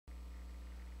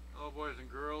Well, boys and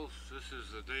girls, this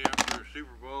is the day after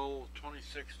Super Bowl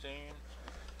 2016.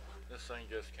 This thing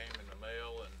just came in the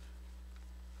mail, and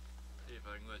see if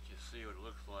I can let you see what it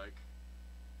looks like,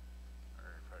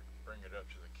 or if I can bring it up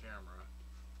to the camera.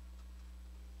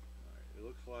 Alright, it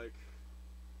looks like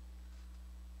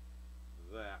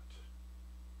that.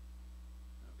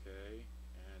 Okay,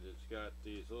 and it's got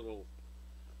these little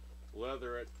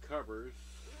leatherette covers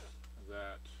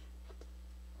that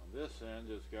on this end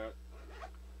has got,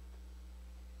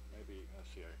 maybe, let's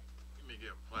see, let me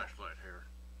get a flashlight here.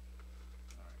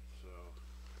 Alright, so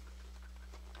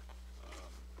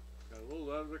got a little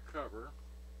leather cover,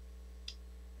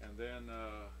 and then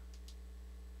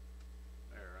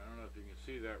there, I don't know if you can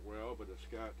see that well, but it's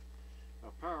got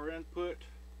a power input,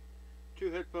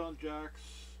 2 headphone jacks,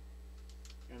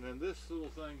 and then this little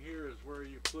thing here is where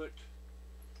you put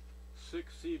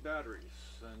 6C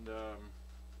batteries. And I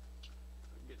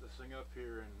can get this thing up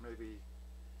here and maybe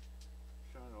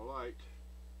shine a light,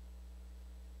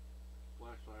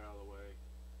 flashlight out of the way.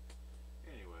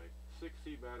 Anyway,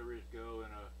 6C batteries go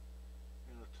in a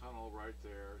tunnel right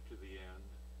there to the end.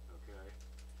 Okay,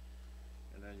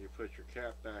 and then you put your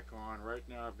cap back on. Right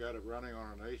now I've got it running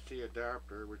on an AC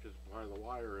adapter, which is why the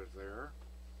wire is there,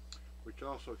 which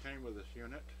also came with this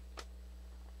unit.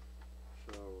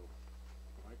 So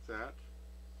like that.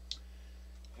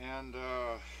 And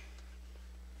it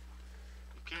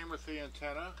came with the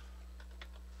antenna,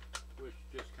 which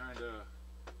just kind of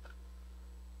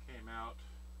came out,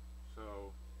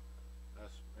 so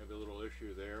that's maybe a little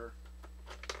issue there.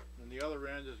 And the other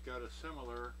end has got a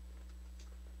similar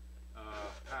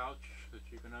pouch that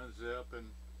you can unzip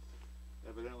and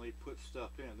evidently put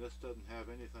stuff in. This doesn't have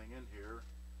anything in here,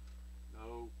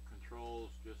 no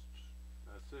controls, just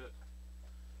that's it.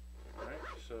 Alright,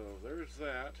 so there's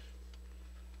that.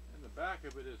 And the back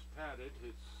of it is padded.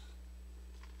 It's,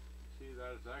 see,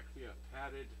 that is actually a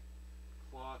padded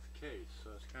cloth case,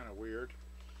 so it's kind of weird.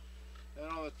 And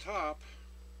on the top,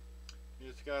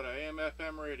 it's got an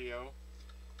AM/FM radio,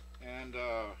 and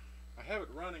I have it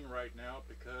running right now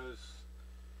because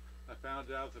I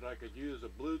found out that I could use a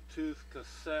Bluetooth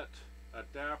cassette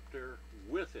adapter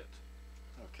with it.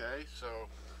 Okay, so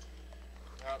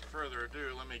without further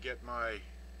ado, let me get my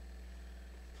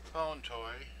phone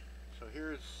toy. So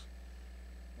here's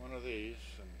one of these,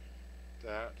 and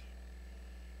that.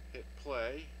 Hit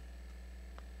play,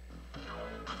 and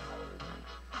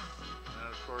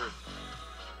of course,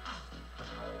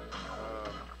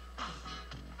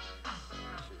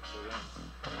 let's see, so then,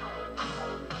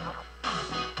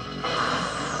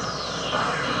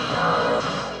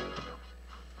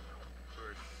 of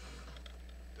course,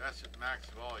 that's at max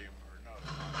volume, or no.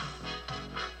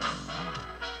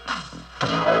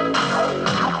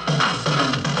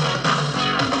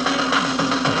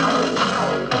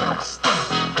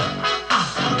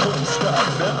 Can't stop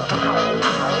now,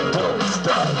 don't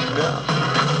stop now,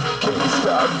 can't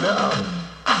stop now,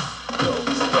 don't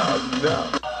stop now,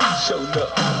 show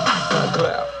up, I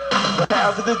clap,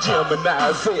 half of the gym and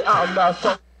I say I'm not so.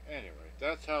 Anyway,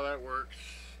 that's how that works,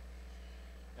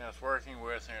 and it's working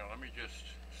with, you know, let me just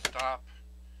stop,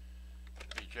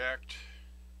 eject,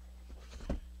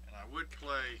 and I would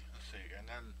play, let's see, and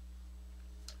then,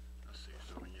 let's see,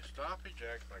 so when you stop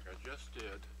eject like I just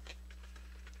did,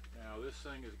 now this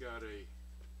thing has got a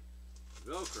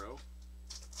Velcro.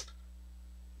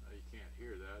 Now you can't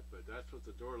hear that, but that's what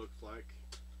the door looks like.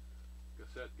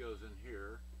 Cassette goes in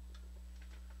here,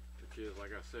 which is,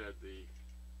 like I said,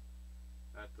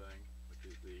 that thing, which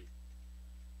is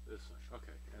this thing.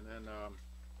 Okay, and then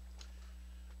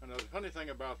another funny thing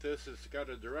about this is it's got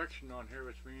a direction on here,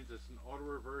 which means it's an auto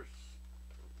reverse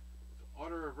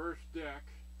deck,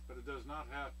 but it does not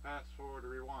have fast forward or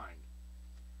rewind.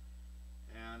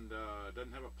 And it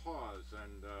doesn't have a pause,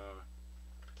 and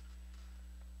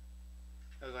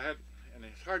as I had, and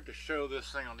it's hard to show this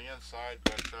thing on the inside,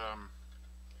 but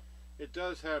it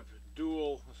does have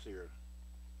dual, let's see here,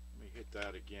 let me hit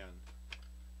that again,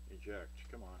 eject,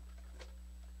 come on,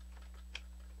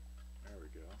 there we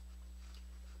go.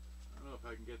 I don't know if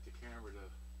I can get the camera to,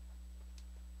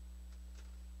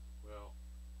 well,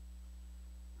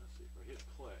 let's see, if I hit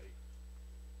play,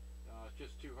 it's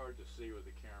just too hard to see with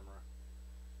the camera.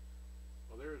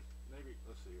 Well, there's, maybe,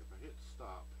 let's see, if I hit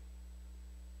stop,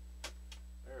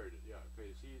 there it is, yeah,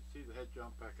 okay, see the head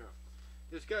jump back up.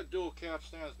 It's got dual cap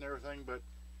stands and everything, but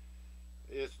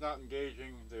it's not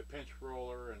engaging the pinch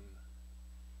roller, and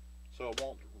so it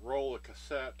won't roll a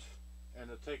cassette, and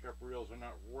the take-up reels are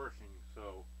not working,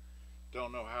 so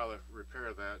don't know how to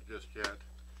repair that just yet.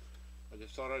 I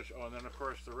just thought I'd, oh, and then of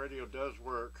course the radio does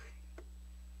work.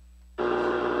 Say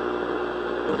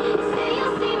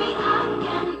you'll see me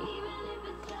again.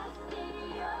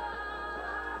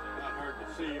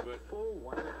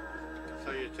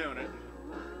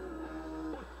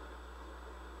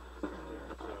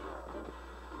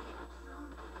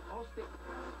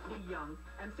 Young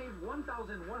and save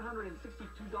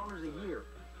 $1,162 a year.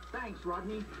 Thanks,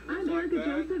 Rodney. I'm Erica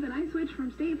Joseph, and I switched from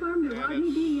State Farm to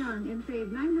Rodney D. Young and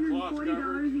saved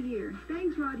 $940 a year.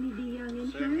 Thanks, Rodney D. Young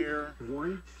Insurance. Same here.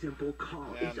 One simple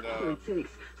call And, is all it takes.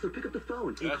 So pick up the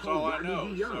phone and call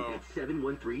Rodney D. Young at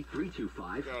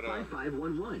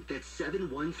 713-325-5511. That's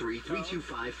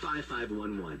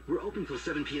 713-325-5511. We're open till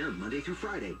 7 p.m. Monday through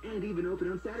Friday, and even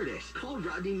open on Saturdays. Call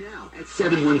Rodney now at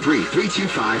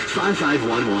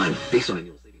 713-325-5511. Based on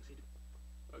annual savings.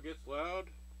 It gets loud.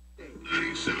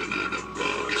 97 and a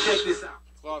box. Check this out.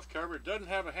 Cloth cover. It doesn't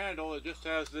have a handle. It just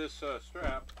has this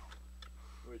strap,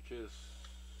 which is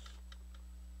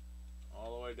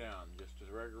all the way down. Just a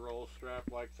regular old strap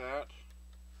like that.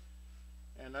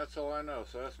 And that's all I know.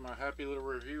 So that's my happy little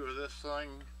review of this thing.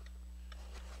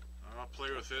 I'll play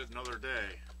with it another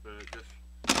day, but just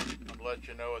I'll let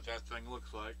you know what that thing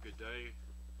looks like. Good day.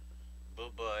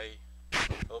 Bye-bye.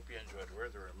 Hope you enjoyed.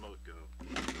 Where'd the remote go?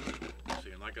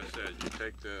 See, and like I said, you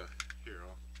take the, here,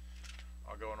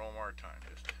 I'll go in one more time.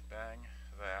 Just bang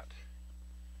that,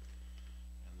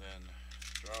 and then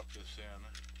drop this in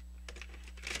like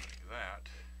that.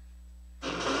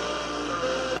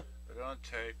 Put it on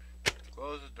tape,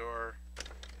 close the door,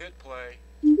 hit play,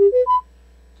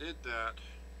 did that,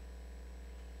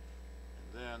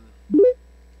 and then,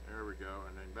 there we go,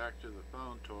 and then back to the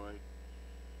phone toy,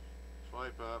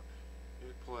 swipe up,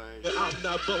 hit play. I'm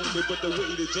not boned, but the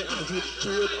way to jam is to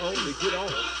it only get on.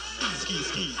 Ski,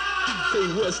 ski. Say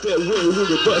what's that word when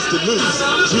you bust the loose?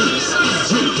 Juice.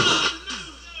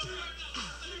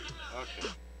 Okay,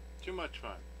 too much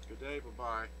fun. Good day,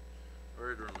 bye-bye.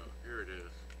 Where'd the remote? Here it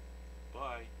is.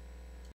 Bye.